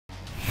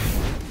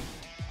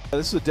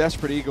This is a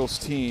desperate Eagles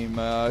team.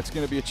 It's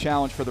going to be a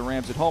challenge for the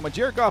Rams at home. And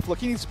Jared Goff, look,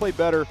 he needs to play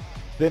better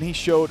than he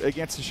showed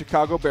against the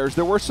Chicago Bears.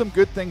 There were some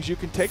good things you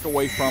can take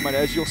away from it,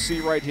 as you'll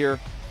see right here.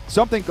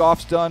 Something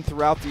Goff's done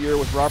throughout the year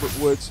with Robert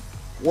Woods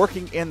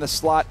working in the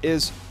slot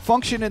is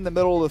function in the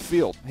middle of the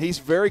field. He's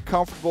very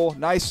comfortable,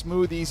 nice,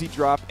 smooth, easy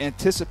drop,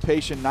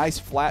 anticipation, nice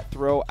flat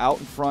throw out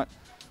in front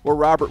where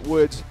Robert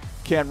Woods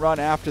can run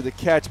after the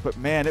catch. But,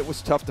 man, it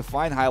was tough to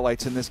find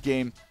highlights in this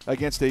game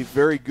against a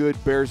very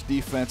good Bears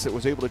defense that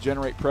was able to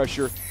generate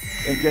pressure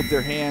and get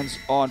their hands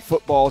on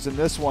footballs. In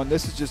this one,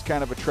 this is just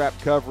kind of a trap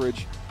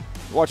coverage.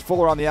 Watch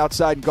Fuller on the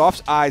outside, and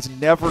Goff's eyes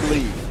never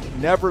leave.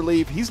 Never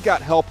leave. He's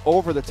got help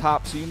over the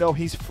top, so you know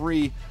he's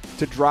free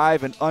to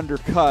drive and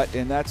undercut,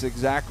 and that's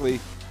exactly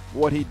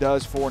what he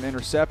does for an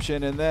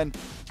interception. And then,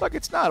 look,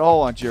 it's not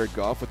all on Jared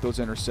Goff with those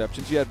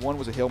interceptions. You had one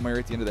was a Hail Mary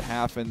at the end of the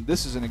half, and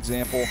this is an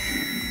example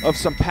of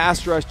some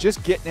pass rush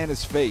just getting in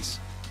his face.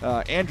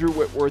 Andrew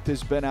Whitworth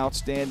has been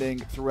outstanding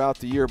throughout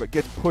the year, but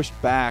gets pushed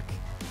back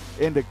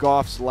into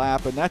Goff's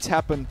lap, and that's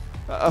happened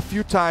a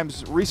few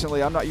times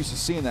recently. I'm not used to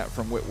seeing that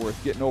from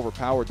Whitworth, getting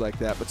overpowered like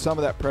that, but some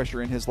of that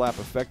pressure in his lap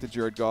affected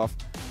Jared Goff,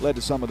 led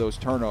to some of those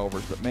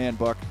turnovers. But man,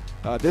 Buck,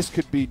 this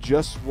could be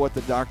just what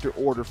the doctor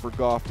ordered for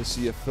Goff, to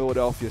see a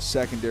Philadelphia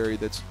secondary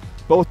that's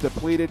both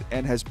depleted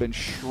and has been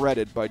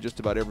shredded by just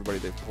about everybody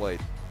they've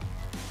played.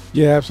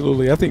 Yeah,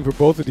 absolutely. I think for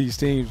both of these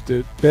teams,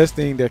 the best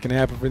thing that can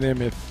happen for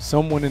them if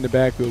someone in the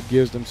backfield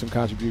gives them some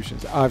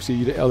contributions.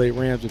 Obviously, the LA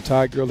Rams, if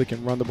Todd Gurley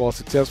can run the ball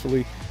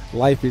successfully,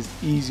 life is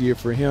easier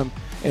for him.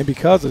 And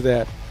because of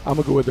that, I'm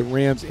going to go with the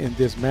Rams in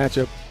this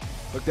matchup.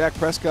 Look, Dak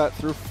Prescott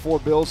threw for 4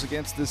 bills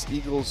against this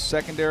Eagles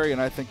secondary,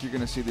 and I think you're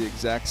going to see the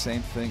exact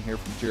same thing here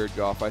from Jared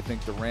Goff. I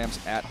think the Rams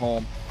at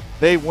home,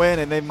 they win,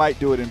 and they might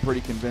do it in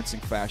pretty convincing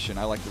fashion.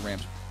 I like the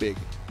Rams big.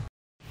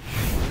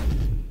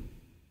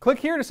 Click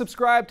here to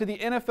subscribe to the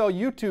NFL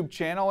YouTube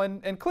channel,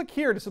 and click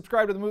here to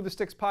subscribe to the Move the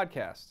Sticks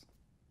podcast.